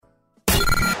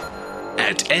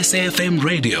at SAFM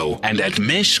Radio and at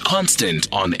Mesh Constant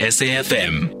on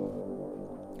SAFM.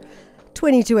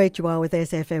 22.8 you are with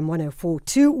SAFM 104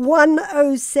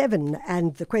 107,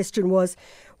 and the question was,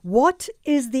 what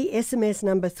is the SMS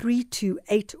number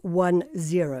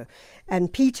 32810?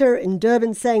 And Peter in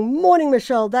Durban saying, morning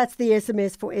Michelle, that's the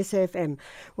SMS for SAFM.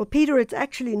 Well, Peter, it's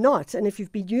actually not. And if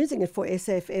you've been using it for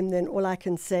SAFM, then all I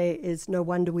can say is no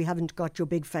wonder we haven't got your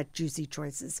big fat juicy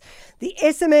choices. The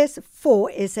SMS for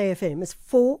SAFM is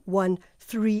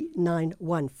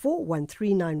 41391.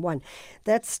 41391.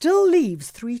 That still leaves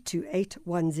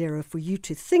 32810 for you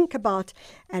to think about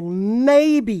and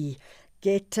maybe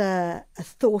get a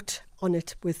thought on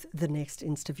it with the next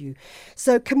interview.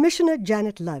 So Commissioner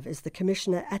Jenet Love is the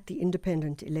commissioner at the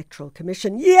Independent Electoral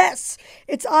Commission. Yes,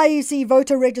 it's IEC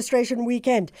voter registration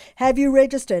weekend. Have you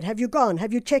registered? Have you gone?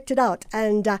 Have you checked it out?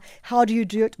 And how do you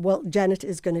do it? Well, Jenet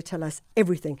is going to tell us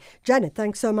everything. Jenet,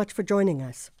 thanks so much for joining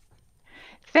us.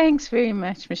 Thanks very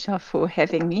much, Michelle, for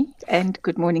having me. And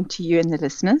good morning to you and the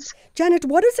listeners. Jenet,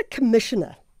 what is a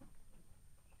commissioner?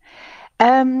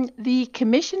 The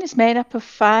commission is made up of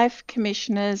 5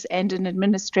 commissioners and an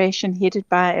administration headed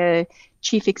by a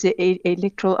chief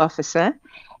electoral officer.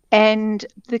 And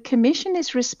the commission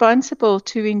is responsible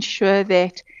to ensure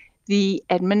that the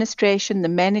administration, the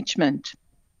management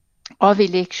of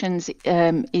elections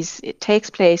takes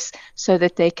place so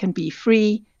that they can be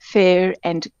free, fair,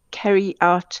 and carry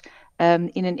out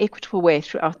in an equitable way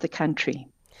throughout the country.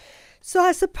 So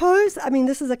I suppose,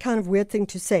 this is a kind of weird thing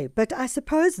to say, but I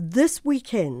suppose this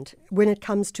weekend, when it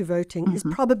comes to voting, is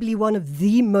probably one of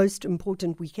the most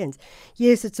important weekends.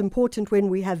 Yes, it's important when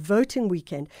we have voting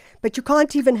weekend, but you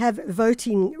can't even have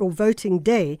voting or voting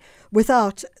day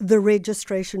without the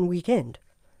registration weekend.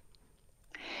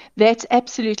 That's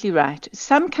absolutely right.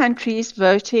 Some countries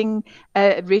voting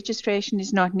registration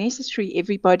is not necessary.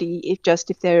 Everybody, if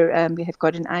they have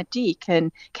got an ID,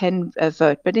 can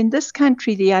vote. But in this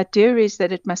country, the idea is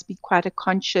that it must be quite a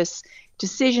conscious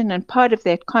decision, and part of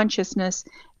that consciousness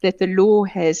that the law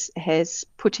has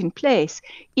put in place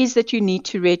is that you need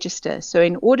to register. So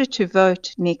in order to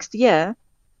vote next year,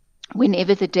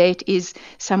 whenever the date is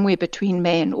somewhere between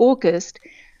May and August,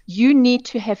 you need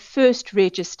to have first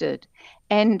registered.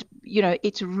 And,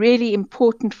 it's really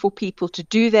important for people to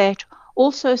do that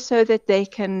also so that they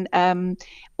can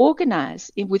organize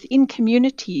within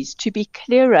communities to be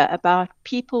clearer about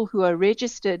people who are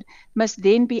registered must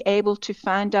then be able to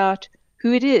find out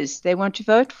who it is they want to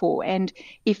vote for. And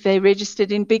if they're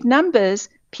registered in big numbers,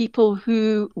 people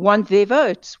who want their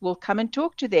votes will come and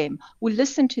talk to them, will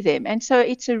listen to them. And so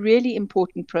it's a really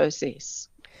important process.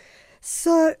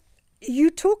 So you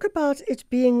talk about it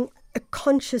being a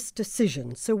conscious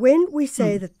decision. So when we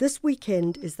say that this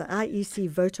weekend is the IEC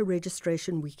voter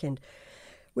registration weekend,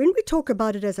 when we talk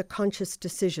about it as a conscious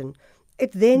decision,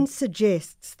 it then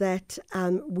suggests that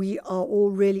we are all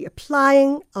really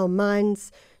applying our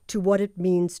minds to what it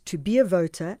means to be a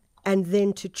voter and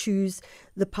then to choose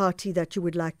the party that you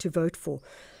would like to vote for.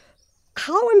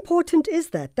 How important is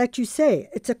that you say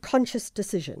it's a conscious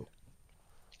decision?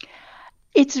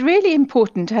 It's really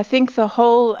important. I think the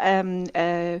whole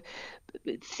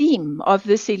theme of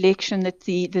this election that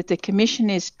the Commission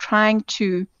is trying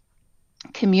to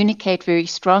communicate very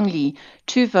strongly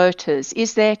to voters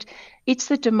is that it's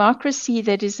the democracy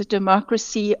that is a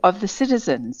democracy of the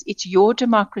citizens. It's your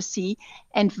democracy,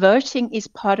 and voting is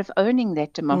part of owning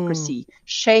that democracy,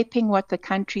 shaping what the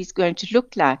country is going to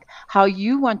look like, how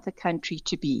you want the country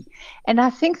to be. And I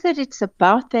think that it's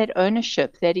about that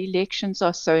ownership that elections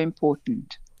are so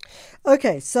important.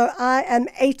 Okay, so I am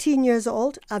 18 years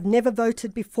old. I've never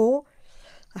voted before.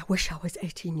 I wish I was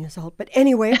 18 years old. But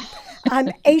anyway,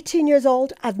 I'm 18 years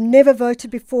old. I've never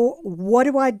voted before. What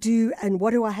do I do and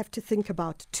what do I have to think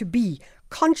about to be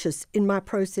conscious in my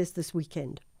process this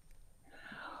weekend?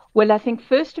 Well, I think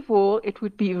first of all, it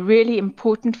would be really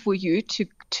important for you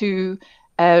to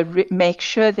make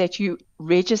sure that you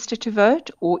register to vote,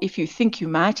 or if you think you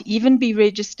might even be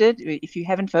registered, if you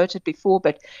haven't voted before,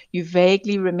 but you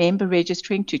vaguely remember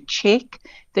registering, to check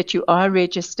that you are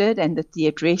registered and that the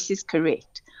address is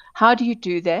correct. How do you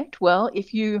do that? Well,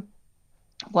 if you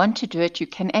want to do it, you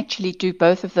can actually do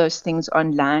both of those things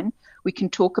online. We can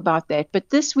talk about that. But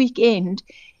this weekend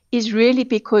is really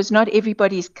because not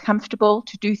everybody is comfortable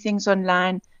to do things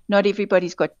online. Not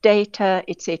everybody's got data,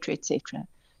 etc., etc.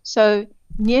 So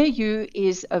near you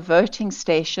is a voting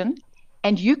station,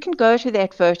 and you can go to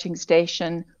that voting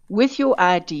station with your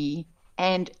ID,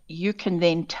 and you can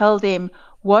then tell them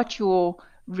what your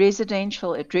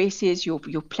residential address is, your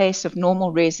place of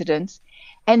normal residence,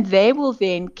 and they will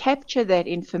then capture that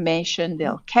information.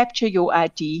 They'll capture your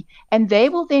ID, and they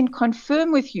will then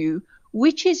confirm with you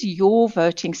which is your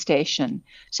voting station.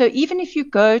 So even if you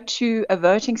go to a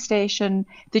voting station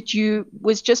that you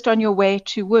was just on your way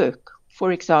to work,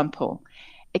 for example,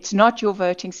 it's not your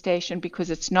voting station because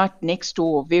it's not next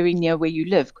door or very near where you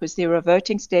live, because there are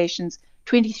voting stations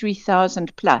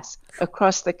 23,000 plus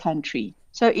across the country.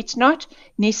 So it's not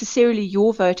necessarily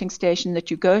your voting station that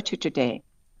you go to today.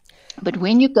 But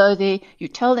when you go there, you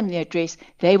tell them the address,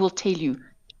 they will tell you,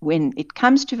 when it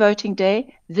comes to voting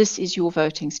day, this is your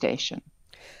voting station.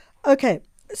 Okay,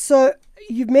 so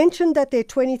you've mentioned that they're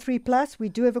 23 plus. We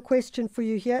do have a question for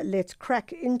you here. Let's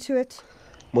crack into it.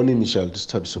 Morning, Michelle. This is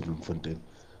Tabis of Bloemfontein.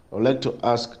 I would like to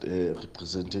ask the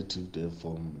representative there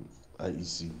from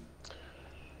IEC.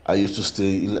 I used to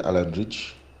stay in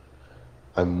Allenridge.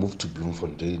 I moved to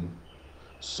Bloemfontein.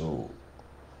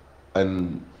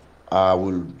 And I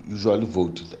will usually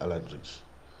vote in Allenridge.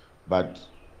 But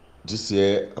this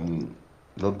year, I'm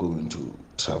not going to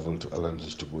travel to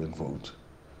Allenridge to go and vote.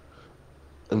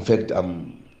 In fact,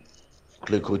 I'm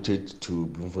relocated to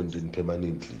Bloemfontein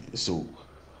permanently. So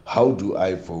how do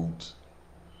I vote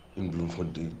in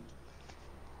Bloemfontein?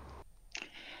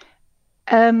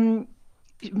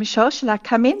 Michelle, shall I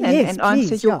come in and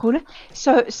answer your caller?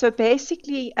 So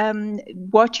basically,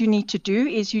 what you need to do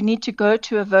is you need to go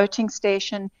to a voting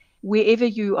station wherever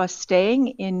you are staying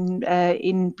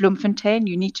in Bloemfontein.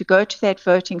 You need to go to that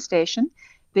voting station.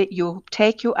 That you'll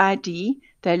take your ID.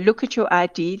 They'll look at your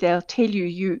ID. They'll tell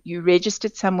you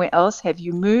registered somewhere else. Have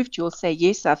you moved? You'll say,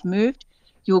 yes, I've moved.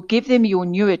 You'll give them your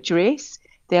new address.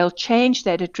 They'll change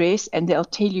that address and they'll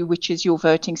tell you which is your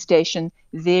voting station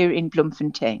there in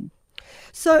Bloemfontein.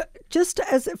 So just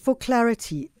as for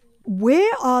clarity,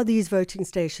 where are these voting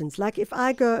stations? Like if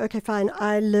I go, okay, fine,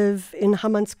 I live in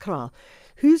Hammanskraal.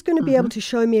 Who's going to be able to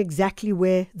show me exactly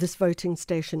where this voting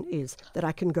station is that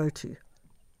I can go to?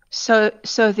 So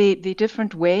there are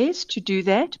different ways to do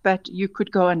that, but you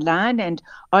could go online, and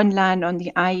online on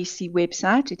the IEC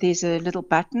website, there's a little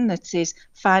button that says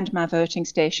Find My Voting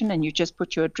Station, and you just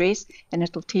put your address and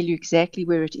it'll tell you exactly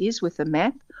where it is with a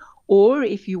map. Or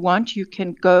if you want, you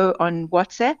can go on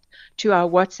WhatsApp to our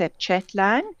WhatsApp chat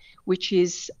line, which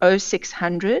is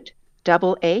 0600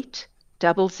 88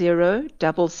 0000.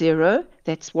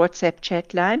 That's WhatsApp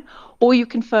chat line. Or you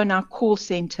can phone our call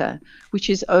center, which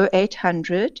is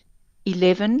 0800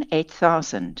 11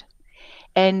 8000.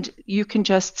 And you can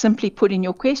just simply put in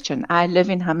your question. I live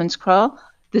in Hammanskraal.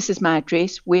 This is my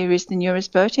address. Where is the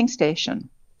nearest voting station?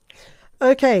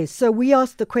 Okay, so we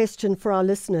asked the question for our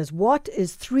listeners. What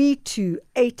is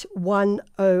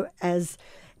 32810 as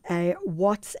a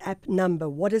WhatsApp number?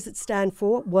 What does it stand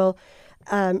for? Well,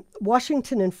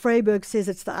 Washington and Freiburg says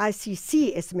it's the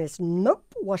ICC SMS. Nope,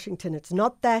 Washington, it's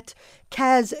not that.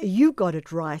 Kaz, you got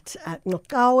it right.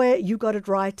 Nokawe, you got it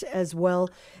right as well.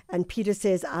 And Peter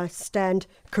says, I stand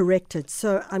corrected.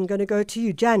 So I'm going to go to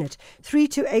you, Janet.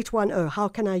 32810, how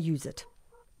can I use it?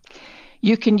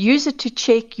 You can use it to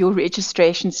check your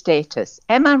registration status.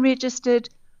 Am I registered?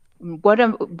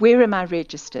 Where am I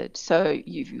registered? So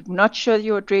if you're not sure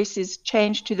your address is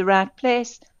changed to the right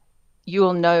place,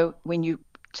 you'll know when you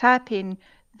type in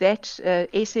that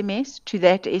SMS to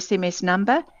that SMS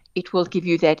number, it will give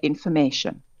you that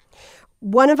information.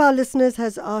 One of our listeners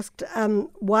has asked,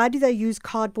 why do they use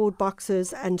cardboard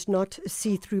boxes and not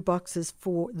see-through boxes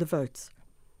for the votes?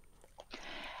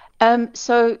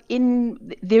 So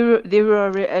there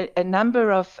are a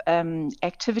number of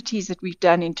activities that we've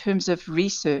done in terms of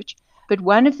research. But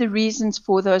one of the reasons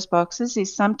for those boxes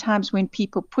is sometimes when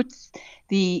people put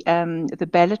the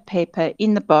ballot paper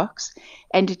in the box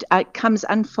and it comes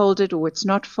unfolded or it's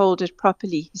not folded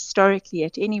properly, historically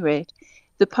at any rate,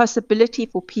 the possibility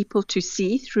for people to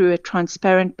see through a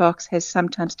transparent box has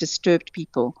sometimes disturbed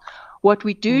people. What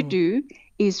we do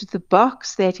is the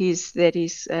box that is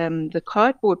the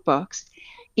cardboard box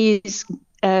is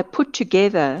put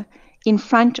together in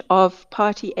front of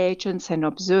party agents and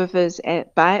observers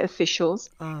by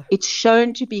officials. It's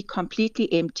shown to be completely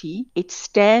empty. It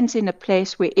stands in a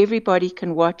place where everybody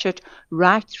can watch it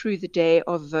right through the day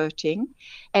of voting.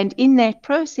 And in that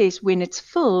process, when it's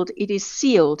filled, it is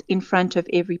sealed in front of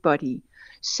everybody.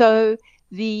 So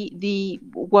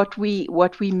what we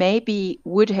maybe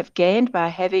would have gained by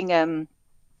having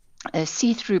a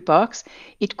see-through box,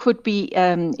 it could be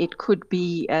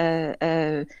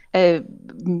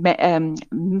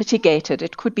mitigated.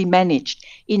 It could be managed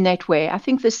in that way. I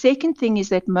think the second thing is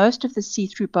that most of the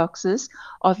see-through boxes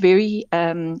are very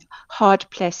hard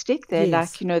plastic. They're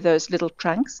like those little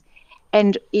trunks.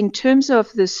 And in terms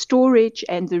of the storage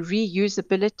and the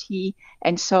reusability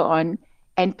and so on,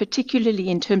 and particularly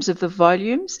in terms of the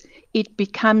volumes, it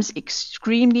becomes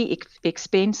extremely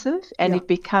expensive, and it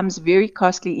becomes very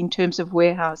costly in terms of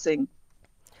warehousing.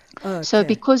 Okay. So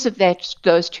because of that,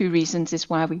 those two reasons is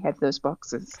why we have those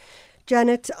boxes.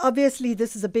 Jenet, obviously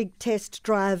this is a big test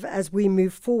drive as we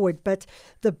move forward, but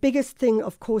the biggest thing,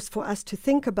 of course, for us to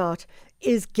think about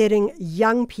is getting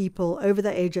young people over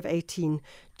the age of 18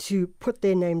 to put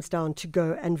their names down to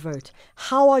go and vote.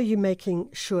 How are you making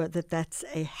sure that that's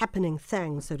a happening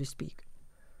thing, so to speak?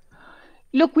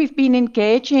 Look, we've been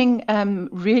engaging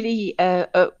really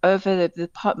over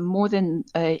more than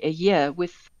a year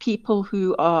with people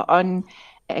who are on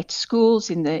at schools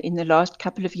in the last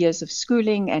couple of years of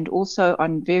schooling, and also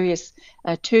on various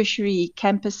tertiary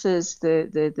campuses,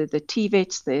 the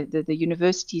TVETs, the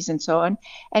universities, and so on,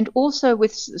 and also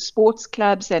with sports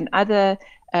clubs and other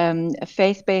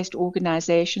faith-based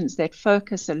organizations that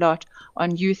focus a lot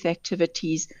on youth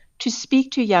activities, to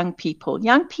speak to young people.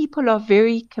 Young people are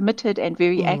very committed and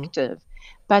very active,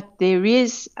 but there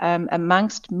is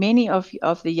amongst many of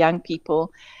the young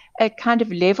people a kind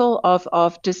of level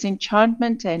of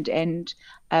disenchantment and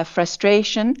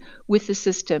frustration with the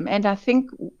system. And I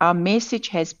think our message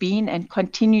has been and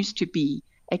continues to be,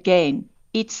 again,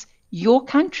 it's your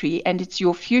country and it's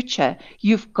your future.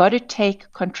 You've got to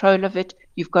take control of it.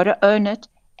 You've got to own it.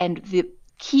 And the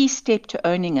key step to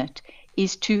owning it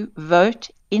is to vote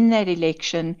in that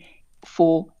election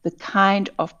for the kind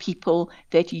of people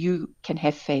that you can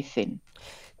have faith in.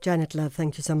 Jenet Love,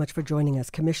 thank you so much for joining us,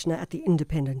 Commissioner at the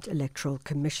Independent Electoral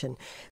Commission.